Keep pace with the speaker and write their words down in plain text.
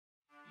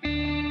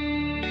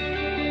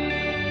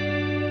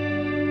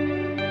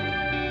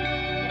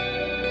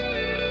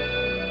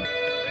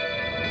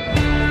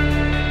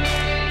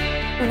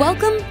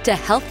Welcome to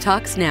Health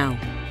Talks Now,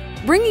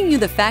 bringing you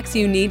the facts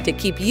you need to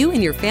keep you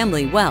and your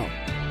family well.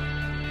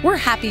 We're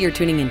happy you're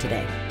tuning in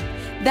today.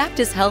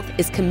 Baptist Health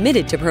is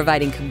committed to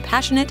providing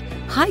compassionate,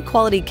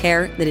 high-quality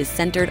care that is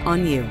centered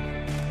on you.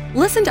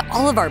 Listen to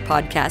all of our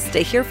podcasts to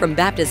hear from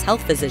Baptist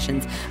Health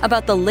physicians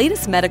about the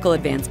latest medical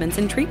advancements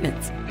and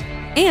treatments.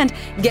 And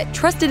get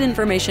trusted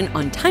information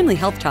on timely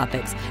health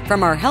topics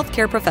from our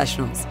healthcare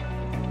professionals.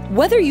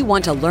 Whether you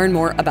want to learn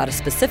more about a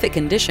specific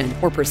condition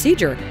or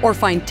procedure or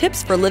find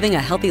tips for living a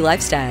healthy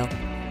lifestyle,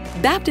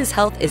 Baptist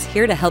Health is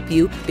here to help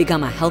you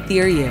become a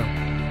healthier you.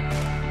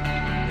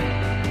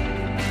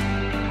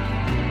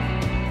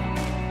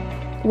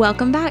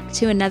 Welcome back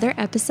to another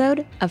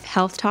episode of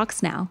Health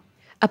Talks Now,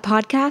 a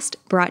podcast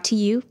brought to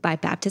you by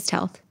Baptist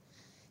Health.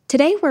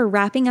 Today, we're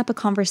wrapping up a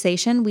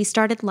conversation we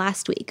started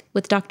last week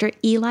with Dr.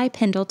 Eli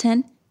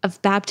Pendleton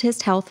of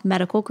Baptist Health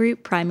Medical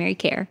Group Primary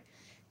Care.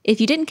 If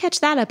you didn't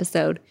catch that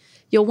episode,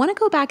 you'll want to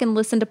go back and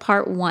listen to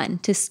part 1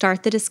 to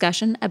start the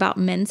discussion about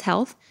men's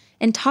health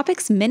and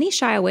topics many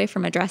shy away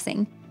from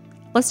addressing.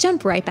 Let's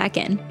jump right back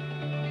in.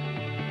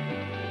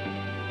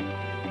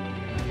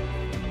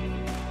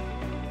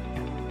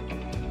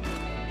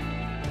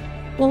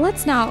 Well,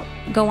 let's now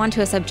go on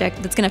to a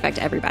subject that's going to affect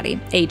everybody,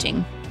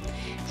 aging.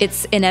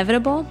 It's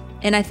inevitable,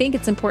 and I think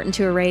it's important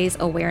to raise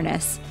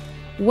awareness.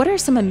 What are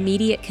some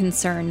immediate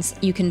concerns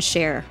you can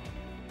share?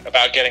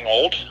 About getting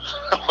old?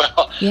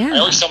 Well, yeah. I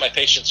always tell my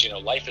patients,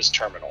 life is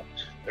terminal.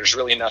 There's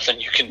really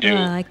nothing you can do.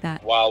 I like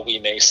that. While we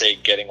may say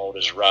getting old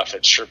is rough,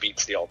 it sure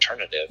beats the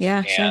alternative.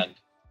 Yeah, and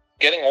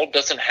getting old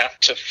doesn't have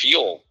to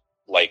feel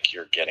like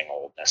you're getting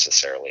old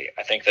necessarily.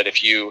 I think that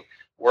if you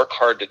work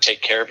hard to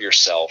take care of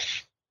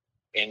yourself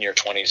in your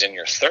 20s and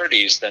your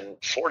 30s, then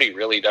 40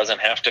 really doesn't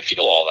have to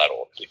feel all that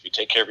old. If you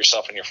take care of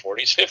yourself in your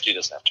 40s, 50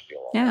 doesn't have to feel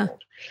all that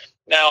old.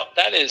 Now,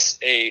 that is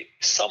a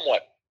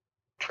somewhat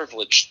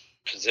privileged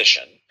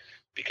position,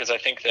 because I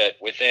think that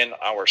within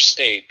our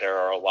state, there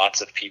are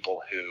lots of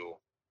people who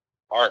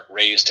aren't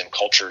raised in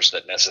cultures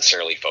that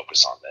necessarily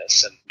focus on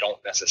this and don't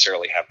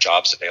necessarily have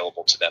jobs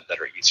available to them that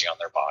are easy on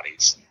their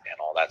bodies and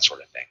all that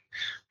sort of thing.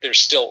 There's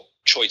still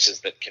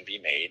choices that can be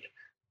made.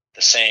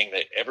 The saying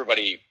that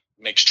everybody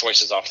makes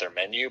choices off their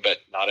menu, but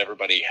not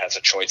everybody has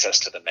a choice as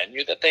to the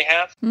menu that they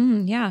have.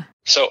 Yeah.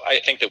 So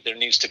I think that there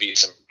needs to be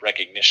some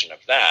recognition of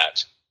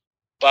that.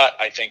 But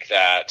I think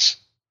that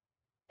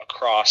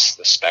across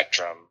the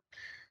spectrum,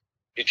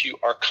 if you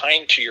are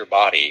kind to your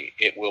body,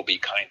 it will be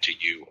kind to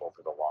you over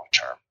the long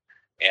term.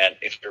 And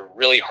if you're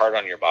really hard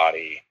on your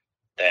body,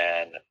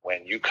 then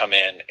when you come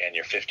in and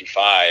you're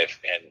 55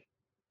 and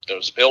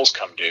those bills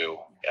come due,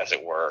 as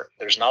it were,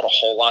 there's not a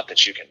whole lot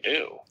that you can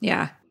do.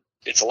 Yeah.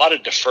 It's a lot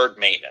of deferred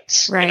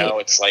maintenance. Right.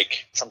 It's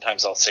like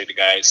sometimes I'll say to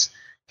guys,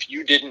 if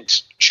you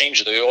didn't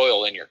change the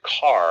oil in your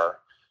car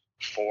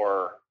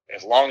for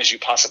as long as you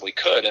possibly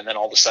could, and then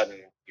all of a sudden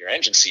your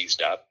engine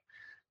seized up,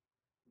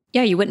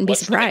 yeah, you wouldn't be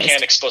surprised. What's the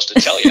mechanic supposed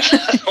to tell you?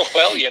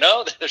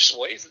 Well, there's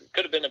ways that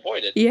could have been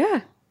avoided.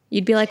 Yeah.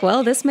 You'd be like,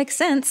 well, this makes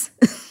sense.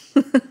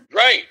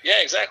 Right.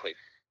 Yeah, exactly.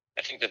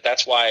 I think that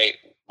that's why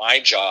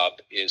my job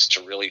is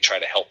to really try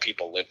to help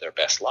people live their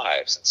best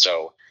lives. And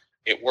so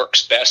it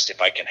works best if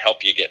I can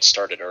help you get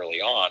started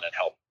early on and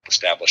help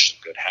establish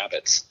some good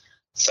habits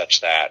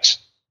such that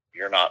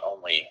you're not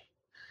only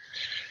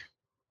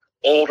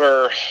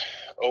older,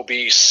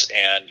 obese,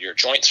 and your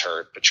joints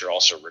hurt, but you're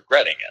also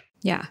regretting it.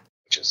 Yeah.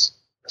 Which is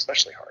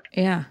especially hard.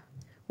 Yeah.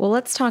 Well,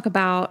 let's talk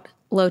about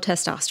low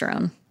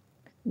testosterone.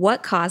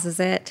 What causes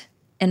it?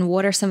 And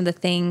what are some of the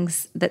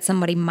things that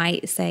somebody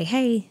might say,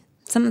 hey,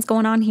 something's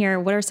going on here?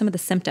 What are some of the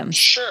symptoms?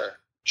 Sure.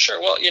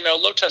 Well,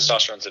 low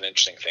testosterone is an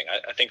interesting thing.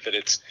 I think that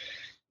it's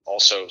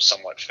also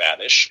somewhat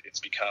faddish. It's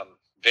become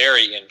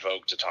very in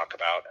vogue to talk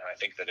about. And I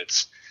think that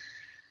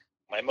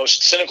my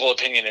most cynical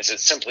opinion is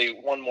it's simply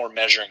one more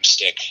measuring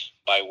stick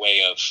by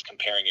way of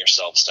comparing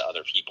yourselves to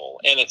other people.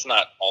 And it's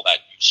not all that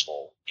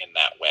useful in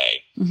that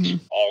way.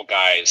 Mm-hmm. All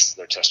guys,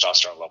 their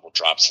testosterone level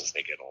drops as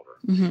they get older.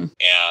 Mm-hmm.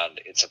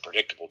 And it's a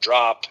predictable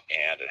drop,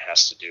 and it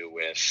has to do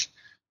with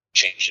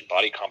change in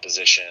body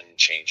composition,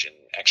 change in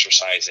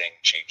exercising,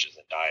 changes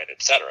in diet,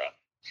 etc.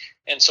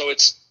 And so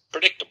it's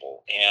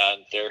predictable.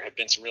 And there have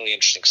been some really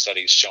interesting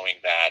studies showing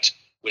that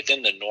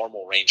within the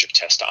normal range of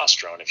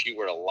testosterone, if you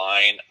were to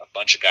line a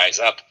bunch of guys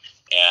up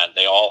and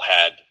they all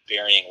had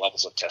varying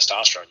levels of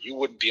testosterone, you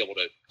wouldn't be able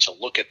to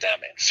look at them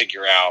and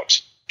figure out,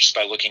 just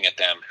by looking at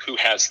them, who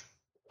has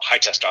high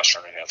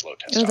testosterone and who has low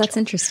testosterone. Oh, that's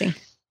interesting.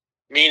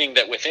 Meaning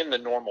that within the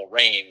normal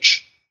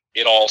range,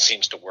 it all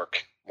seems to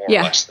work more or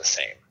less the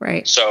same.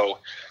 Right. So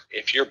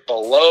if you're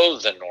below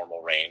the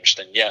normal range,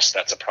 then yes,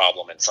 that's a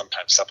problem, and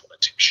sometimes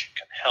supplementation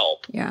can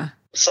help. Yeah.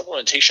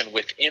 Supplementation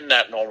within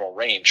that normal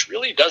range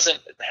really doesn't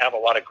have a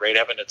lot of great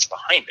evidence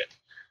behind it,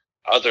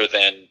 other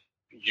than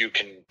you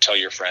can tell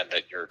your friend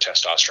that your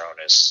testosterone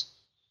is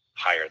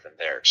higher than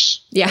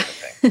theirs. Yeah.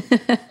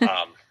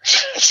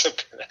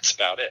 That's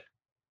about it.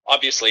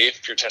 Obviously,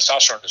 if your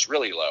testosterone is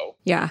really low,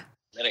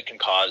 then it can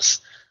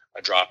cause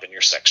a drop in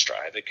your sex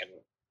drive. It can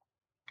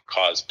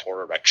cause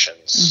poor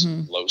erections,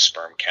 low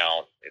sperm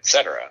count,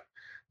 etc.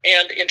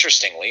 And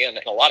interestingly, in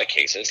a lot of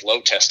cases,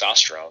 low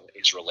testosterone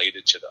is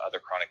related to the other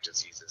chronic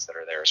diseases that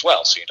are there as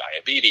well. So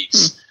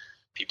diabetes,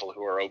 people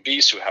who are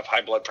obese, who have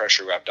high blood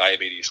pressure, who have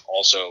diabetes,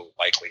 also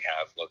likely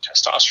have low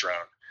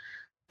testosterone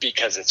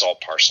because it's all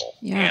partial.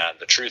 Yeah. And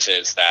the truth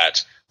is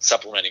that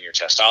supplementing your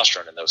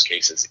testosterone in those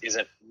cases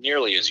isn't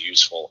nearly as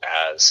useful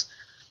as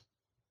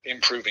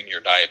improving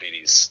your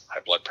diabetes,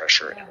 high blood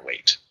pressure, and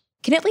weight.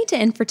 Can it lead to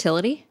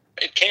infertility?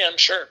 It can,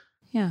 sure.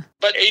 Yeah.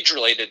 But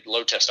age-related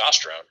low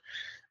testosterone,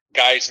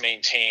 guys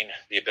maintain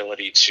the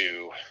ability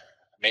to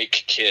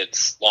make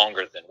kids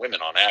longer than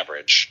women on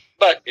average,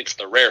 but it's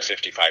the rare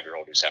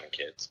 55-year-old who's having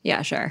kids.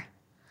 Yeah, sure.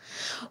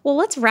 Well,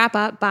 let's wrap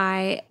up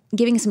by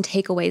giving some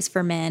takeaways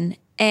for men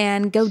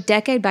and go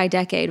decade by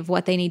decade of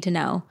what they need to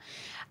know.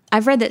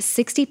 I've read that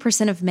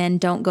 60% of men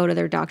don't go to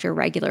their doctor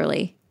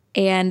regularly,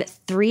 and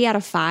 3 out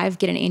of 5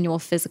 get an annual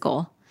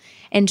physical.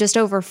 And just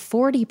over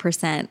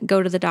 40%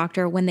 go to the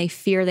doctor when they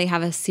fear they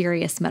have a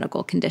serious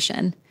medical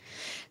condition.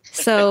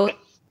 So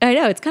I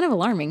know, it's kind of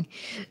alarming.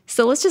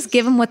 So let's just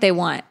give them what they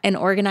want, an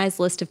organized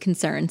list of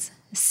concerns.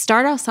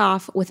 Start us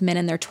off with men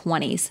in their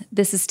 20s.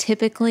 This is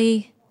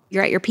typically,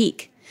 you're at your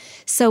peak.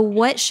 So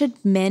what should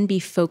men be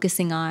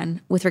focusing on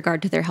with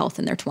regard to their health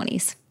in their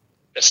 20s?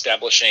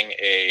 Establishing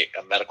a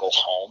medical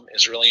home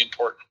is really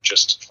important.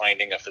 Just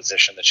finding a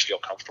physician that you feel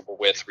comfortable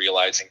with,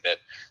 realizing that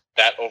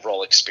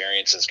overall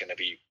experience is going to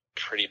be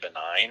pretty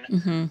benign.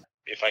 Mm-hmm.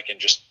 If I can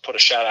just put a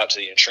shout out to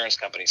the insurance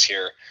companies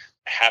here,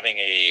 having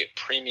a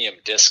premium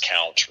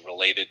discount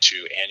related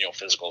to annual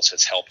physicals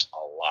has helped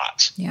a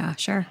lot. Yeah,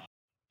 sure.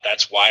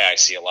 That's why I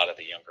see a lot of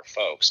the younger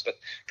folks. But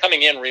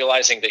coming in,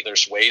 realizing that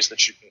there's ways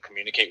that you can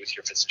communicate with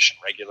your physician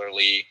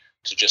regularly,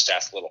 to just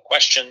ask little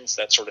questions,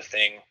 that sort of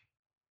thing,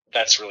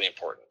 that's really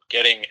important.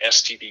 Getting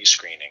STD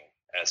screening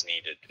as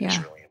needed is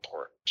really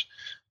important.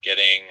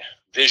 Getting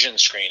vision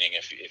screening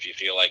if you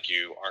feel like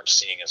you aren't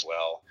seeing as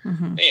well.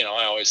 Mm-hmm.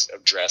 I always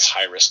address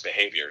high-risk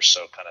behaviors,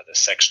 so kind of the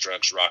sex,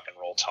 drugs, rock and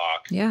roll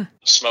talk. Yeah.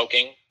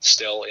 Smoking,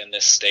 still in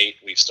this state,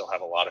 we still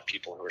have a lot of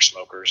people who are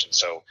smokers, and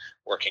so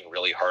working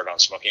really hard on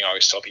smoking. I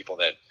always tell people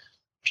that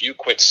if you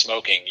quit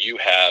smoking, you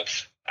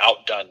have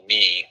outdone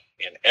me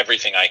in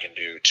everything I can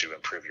do to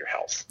improve your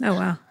health. Oh,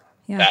 wow.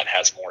 Yeah. That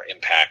has more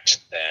impact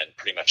than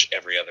pretty much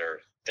every other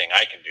thing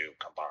I can do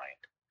combined.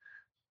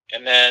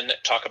 And then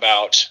talk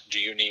about, do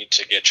you need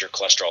to get your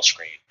cholesterol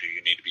screened? Do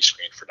you need to be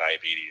screened for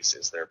diabetes?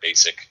 Is there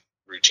basic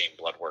routine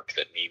blood work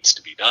that needs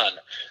to be done?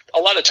 A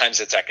lot of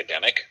times it's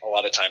academic. A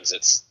lot of times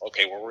it's,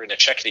 okay, well, we're going to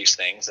check these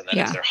things. And then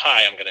if they're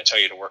high, I'm going to tell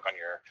you to work on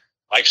your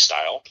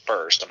lifestyle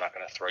first. I'm not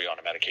going to throw you on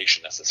a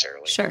medication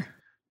necessarily. Sure.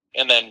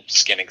 And then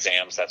skin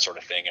exams, that sort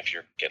of thing, if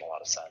you're getting a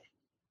lot of sun.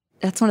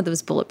 That's one of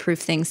those bulletproof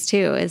things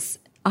too, is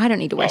I don't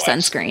need to wear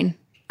sunscreen.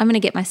 I'm going to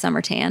get my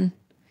summer tan.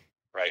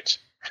 Right.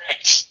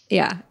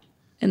 Yeah.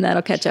 And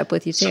that'll catch up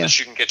with you too. So that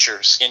you can get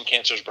your skin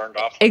cancers burned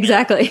off.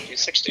 Exactly.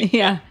 60.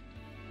 Yeah.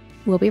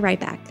 We'll be right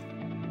back.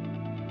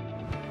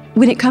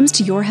 When it comes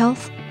to your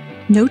health,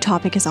 no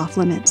topic is off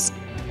limits,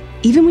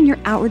 even when you're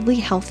outwardly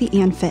healthy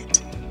and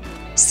fit.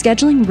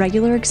 Scheduling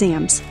regular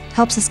exams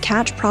helps us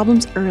catch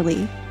problems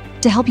early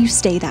to help you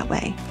stay that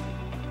way.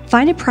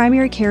 Find a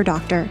primary care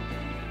doctor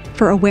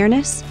for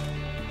awareness,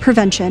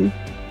 prevention,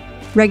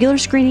 regular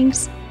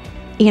screenings,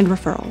 and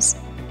referrals.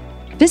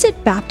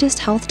 Visit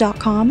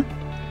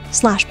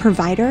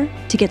baptisthealth.com/provider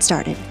to get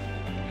started.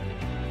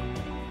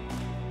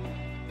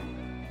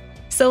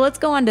 So let's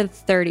go on to the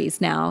 30s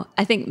now.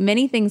 I think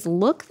many things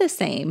look the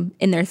same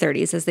in their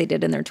 30s as they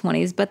did in their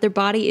 20s, but their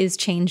body is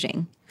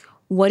changing.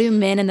 What do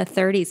men in the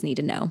 30s need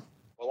to know?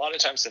 A lot of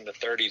times in the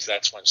 30s,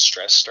 that's when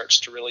stress starts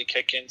to really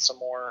kick in some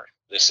more.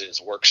 This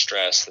is work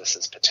stress. This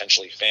is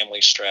potentially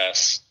family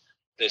stress.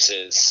 This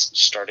is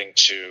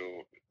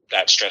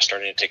that stress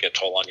starting to take a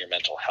toll on your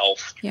mental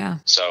health. Yeah.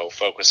 So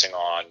focusing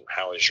on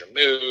how is your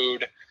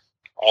mood,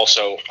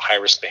 also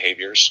high-risk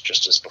behaviors,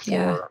 just as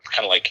before,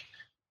 kind of like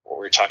what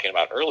we were talking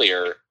about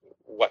earlier,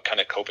 what kind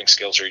of coping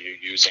skills are you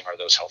using? Are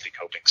those healthy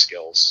coping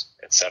skills,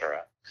 et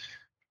cetera?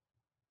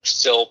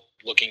 Still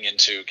looking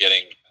into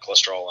getting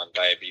cholesterol and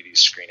diabetes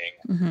screening.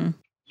 Mm-hmm.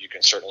 You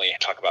can certainly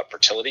talk about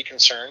fertility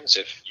concerns.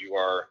 If you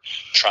are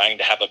trying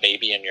to have a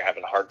baby and you're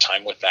having a hard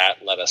time with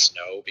that, let us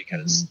know,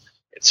 because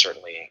it's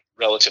certainly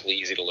relatively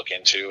easy to look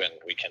into, and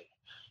we can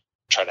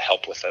try to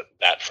help with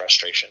that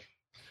frustration.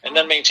 And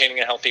then maintaining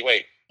a healthy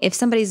weight. If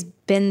somebody's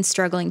been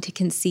struggling to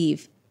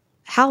conceive,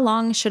 how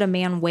long should a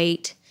man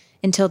wait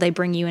until they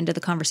bring you into the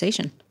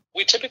conversation?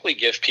 We typically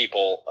give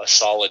people a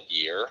solid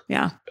year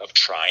of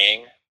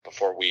trying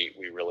before we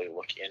really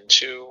look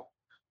into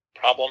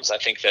problems. I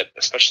think that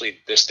especially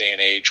this day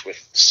and age,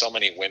 with so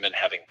many women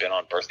having been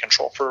on birth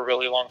control for a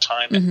really long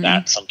time, and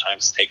that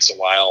sometimes takes a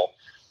while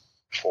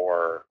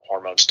for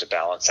hormones to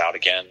balance out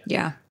again.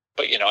 Yeah.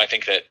 But, I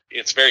think that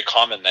it's very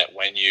common that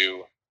when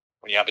you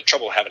have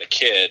trouble having a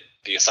kid,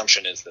 the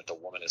assumption is that the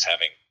woman is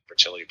having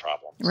fertility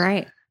problems.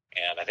 Right.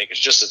 And I think it's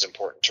just as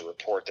important to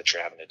report that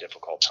you're having a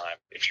difficult time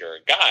if you're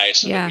a guy,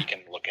 so that we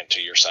can look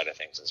into your side of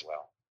things as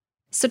well.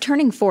 So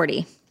turning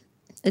 40,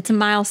 it's a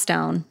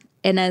milestone.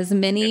 And as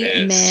many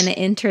men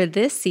enter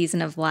this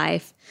season of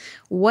life,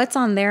 what's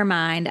on their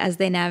mind as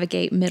they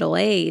navigate middle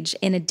age,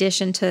 in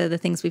addition to the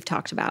things we've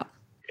talked about?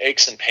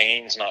 Aches and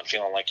pains, not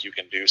feeling like you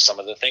can do some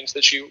of the things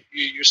that you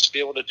used to be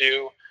able to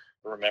do.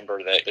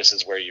 Remember that this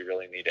is where you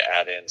really need to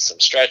add in some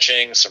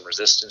stretching, some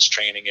resistance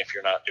training if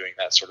you're not doing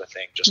that sort of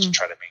thing, just to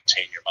try to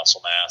maintain your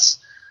muscle mass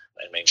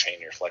and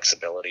maintain your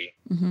flexibility.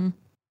 Mm-hmm.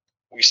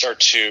 We start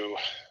to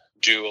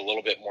do a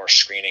little bit more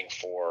screening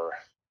for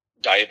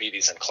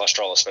diabetes and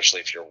cholesterol,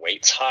 especially if your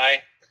weight's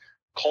high.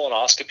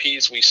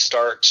 Colonoscopies, we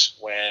start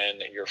when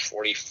you're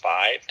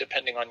 45,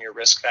 depending on your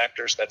risk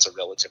factors. That's a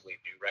relatively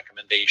new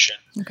recommendation.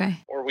 Okay.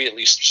 Or we at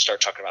least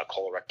start talking about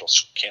colorectal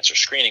cancer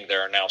screening.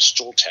 There are now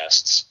stool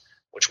tests,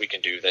 which we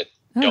can do that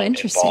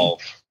don't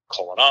involve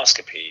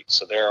colonoscopy.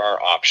 So there are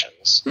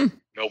options.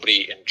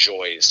 Nobody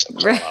enjoys a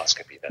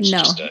colonoscopy.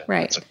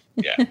 That's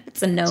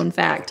it's a known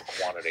fact.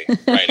 Quantity.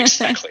 Right,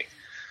 exactly.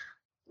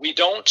 We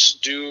don't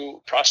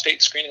do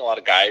prostate screening. A lot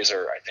of guys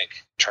are, I think,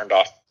 turned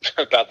off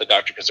about the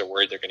doctor because they're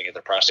worried they're going to get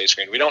their prostate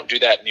screened. We don't do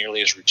that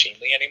nearly as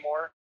routinely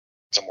anymore.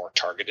 It's a more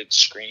targeted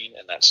screen,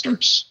 and that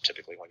starts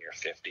typically when you're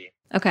 50.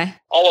 Okay.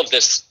 All of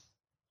this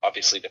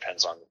obviously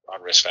depends on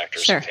risk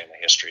factors and family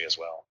history as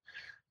well.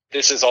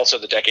 This is also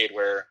the decade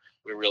where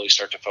we really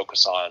start to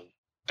focus on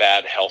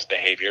bad health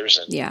behaviors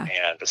and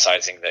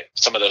emphasizing that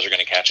some of those are going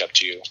to catch up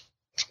to you.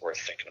 It's worth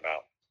thinking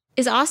about.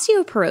 Is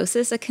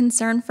osteoporosis a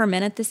concern for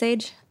men at this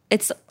age?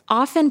 It's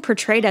often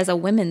portrayed as a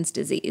women's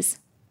disease.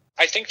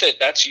 I think that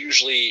that's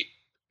usually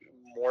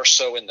more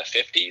so in the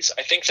 50s.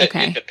 I think that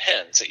it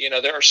depends. You know,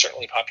 there are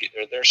certainly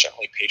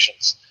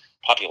populations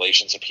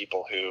of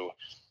people who,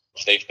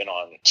 if they've been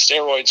on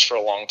steroids for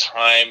a long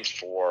time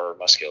for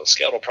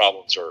musculoskeletal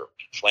problems or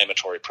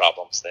inflammatory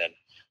problems, then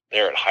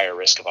they're at higher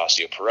risk of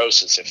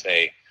osteoporosis. If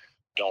they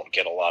don't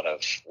get a lot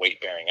of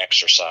weight-bearing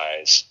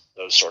exercise,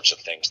 those sorts of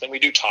things, then we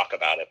do talk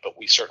about it, but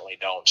we certainly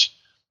don't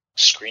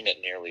screen it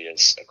nearly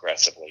as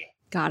aggressively.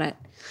 Got it.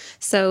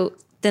 So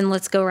then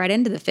let's go right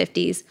into the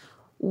 50s.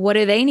 What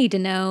do they need to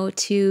know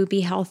to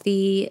be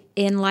healthy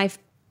in life,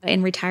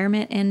 in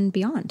retirement, and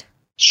beyond?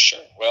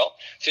 Sure. Well,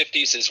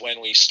 50s is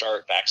when we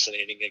start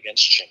vaccinating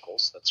against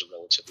shingles. That's a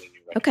relatively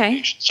new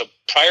recommendation. So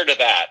prior to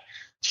that,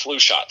 flu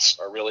shots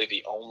are really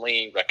the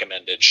only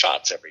recommended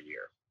shots every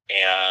year.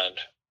 And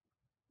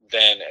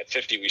then at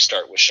 50, we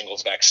start with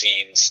shingles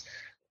vaccines.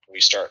 We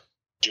start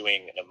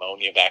doing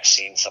pneumonia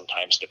vaccines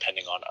sometimes,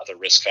 depending on other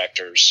risk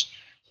factors.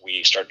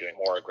 We start doing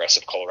more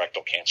aggressive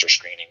colorectal cancer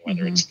screening,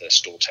 whether it's the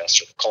stool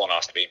test or the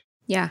colonoscopy.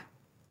 Yeah.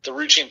 The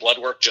routine blood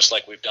work, just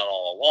like we've done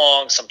all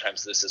along,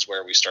 sometimes this is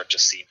where we start to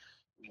see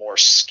more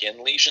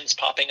skin lesions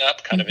popping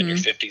up. Kind of in your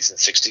 50s and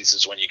 60s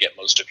is when you get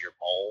most of your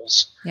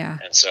moles. Yeah.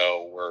 And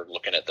so we're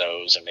looking at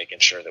those and making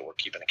sure that we're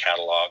keeping a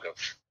catalog of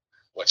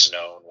what's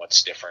known,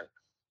 what's different,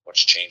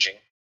 what's changing.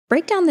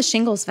 Break down the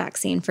shingles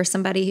vaccine for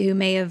somebody who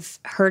may have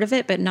heard of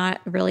it but not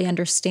really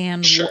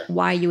understand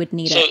why you would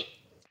need it.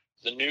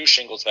 The new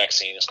shingles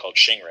vaccine is called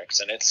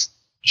Shingrix, and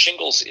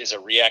shingles is a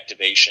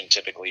reactivation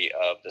typically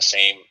of the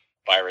same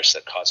virus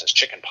that causes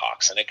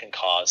chickenpox, and it can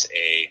cause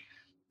a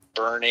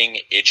burning,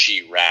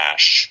 itchy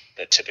rash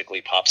that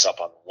typically pops up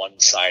on one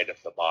side of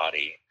the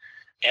body.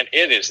 And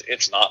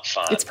it's not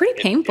fun. It's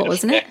pretty painful,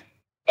 isn't it?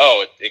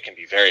 Oh, it can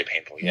be very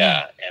painful,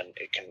 yeah. And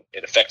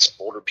it affects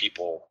older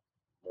people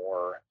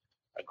more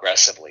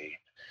aggressively.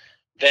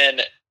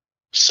 Then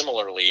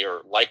similarly,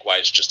 or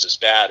likewise just as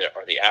bad,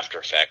 are the after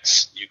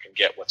effects. You can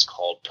get what's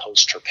called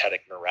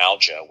post-herpetic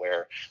neuralgia,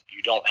 where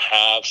you don't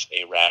have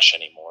a rash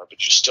anymore,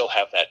 but you still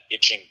have that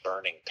itching,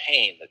 burning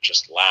pain that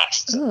just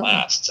lasts and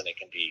lasts, and it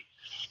can be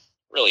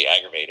really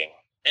aggravating.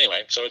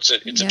 Anyway, so it's a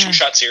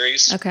 2-shot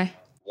series. Okay.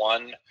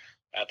 One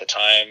at the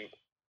time,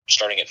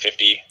 starting at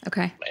 50.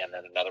 Okay. And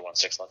then another one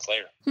 6 months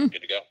later.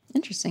 Good to go.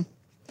 Interesting.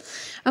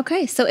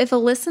 Okay, so if a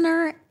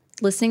listener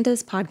listening to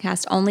this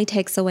podcast only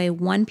takes away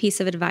one piece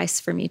of advice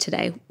from you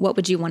today, what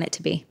would you want it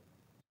to be?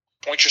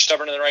 Point your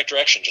stubborn in the right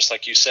direction, just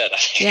like you said.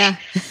 Yeah.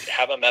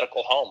 Have a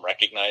medical home.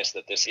 Recognize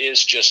that this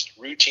is just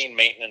routine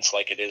maintenance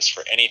like it is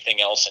for anything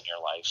else in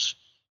your life.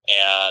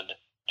 And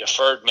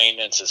deferred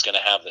maintenance is going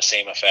to have the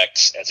same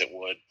effects as it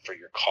would for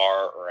your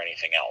car or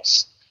anything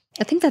else.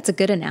 I think that's a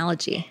good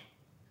analogy.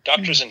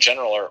 Doctors in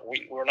general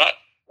we're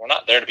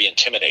not there to be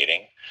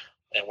intimidating,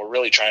 and we're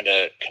really trying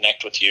to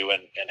connect with you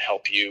and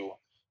help you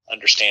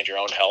understand your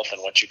own health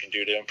and what you can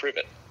do to improve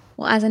it.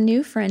 Well, as a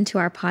new friend to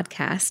our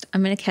podcast,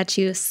 I'm going to catch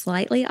you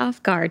slightly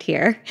off guard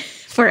here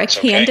for a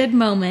candid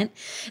moment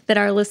that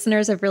our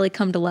listeners have really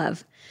come to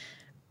love.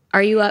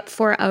 Are you up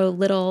for a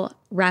little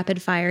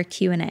rapid fire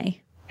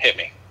Q&A? Hit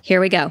me.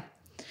 Here we go.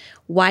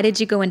 Why did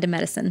you go into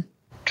medicine?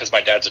 Because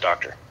my dad's a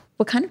doctor.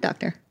 What kind of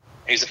doctor?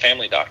 He's a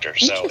family doctor.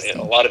 So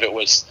a lot of it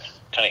was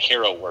kind of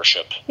hero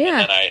worship.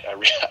 Yeah. And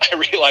then I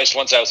realized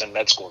once I was in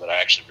med school that I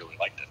actually really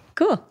liked it.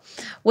 Cool.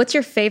 What's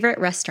your favorite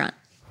restaurant?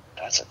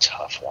 That's a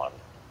tough one.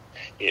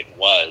 It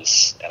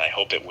was, and I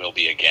hope it will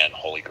be again,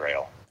 Holy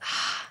Grail.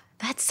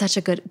 That's such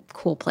a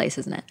cool place,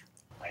 isn't it?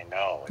 I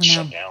know. It's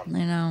shut down.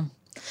 I know.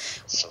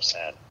 It's so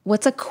sad.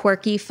 What's a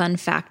quirky, fun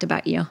fact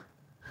about you?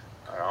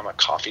 I'm a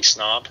coffee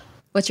snob.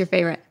 What's your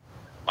favorite?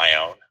 My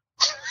own.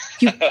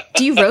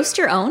 Do you roast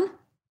your own?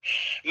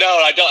 No,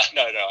 I don't.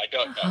 No, I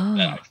don't.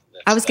 No, Oh.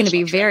 I was going to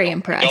be very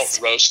impressed. I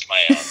don't roast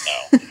my own,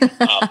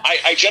 no.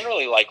 I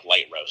generally like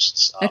light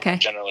roasts. Okay.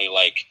 Generally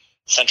like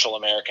Central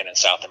American and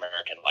South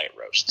American light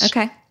roasts.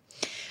 Okay.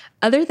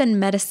 Other than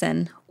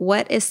medicine,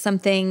 what is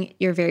something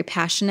you're very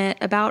passionate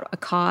about, a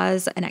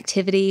cause, an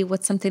activity?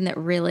 What's something that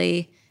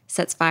really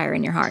sets fire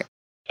in your heart?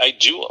 I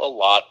do a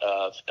lot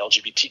of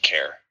LGBT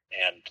care,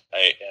 and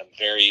I am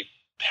very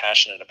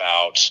passionate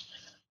about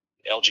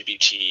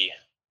LGBT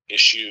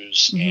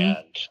issues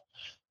and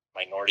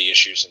minority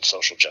issues and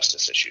social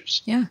justice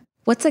issues. Yeah.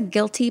 What's a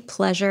guilty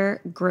pleasure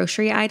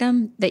grocery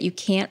item that you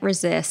can't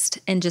resist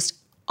and just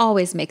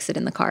always makes it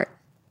in the cart?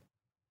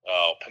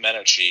 Oh,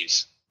 pimento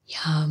cheese.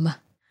 Yum.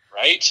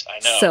 Right? I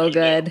know. So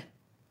good.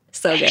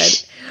 So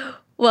good.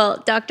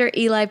 Well, Dr.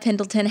 Eli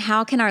Pendleton,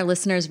 how can our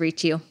listeners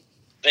reach you?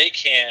 They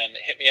can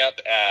hit me up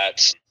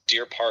at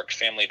Deer Park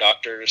Family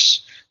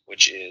Doctors,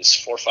 which is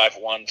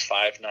 451-5955.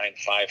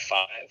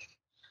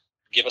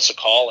 Give us a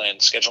call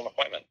and schedule an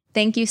appointment.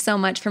 Thank you so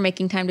much for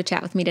making time to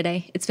chat with me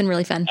today. It's been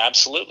really fun.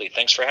 Absolutely.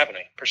 Thanks for having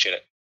me. Appreciate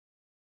it.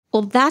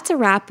 Well, that's a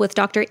wrap with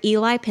Dr.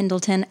 Eli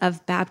Pendleton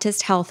of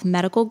Baptist Health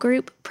Medical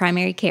Group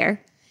Primary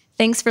Care.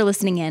 Thanks for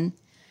listening in.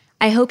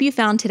 I hope you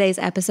found today's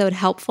episode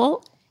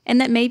helpful and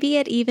that maybe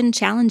it even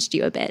challenged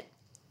you a bit.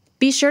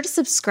 Be sure to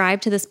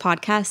subscribe to this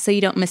podcast so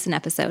you don't miss an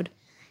episode.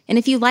 And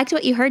if you liked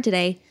what you heard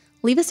today,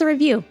 leave us a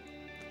review.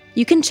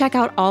 You can check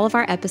out all of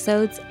our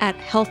episodes at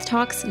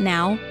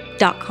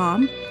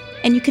healthtalksnow.com,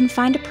 and you can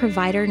find a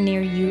provider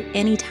near you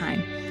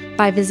anytime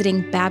by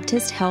visiting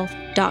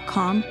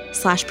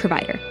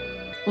baptisthealth.com/provider.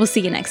 We'll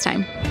see you next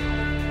time.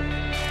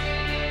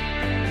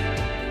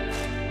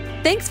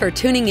 Thanks for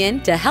tuning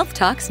in to Health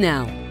Talks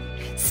Now.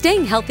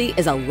 Staying healthy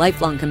is a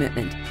lifelong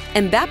commitment,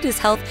 and Baptist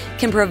Health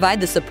can provide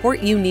the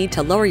support you need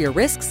to lower your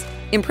risks,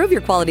 improve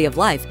your quality of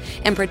life,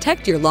 and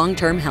protect your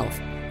long-term health.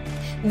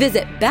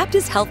 Visit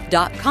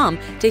baptisthealth.com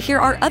to hear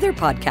our other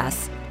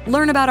podcasts,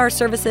 learn about our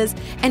services,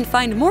 and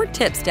find more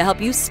tips to help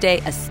you stay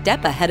a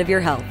step ahead of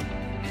your health.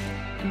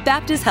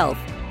 Baptist Health.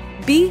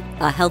 Be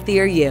a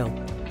healthier you.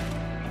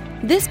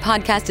 This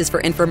podcast is for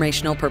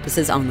informational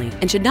purposes only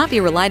and should not be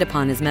relied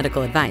upon as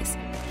medical advice.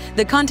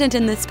 The content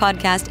in this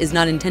podcast is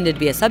not intended to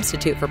be a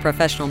substitute for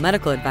professional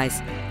medical advice,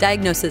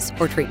 diagnosis,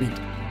 or treatment.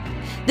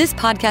 This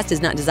podcast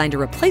is not designed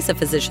to replace a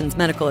physician's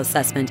medical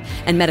assessment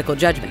and medical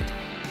judgment.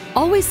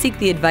 Always seek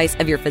the advice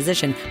of your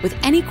physician with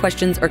any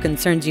questions or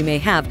concerns you may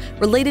have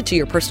related to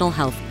your personal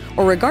health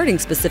or regarding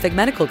specific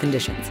medical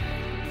conditions.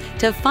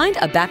 To find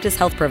a Baptist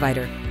Health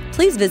provider,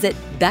 please visit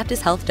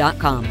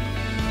baptisthealth.com.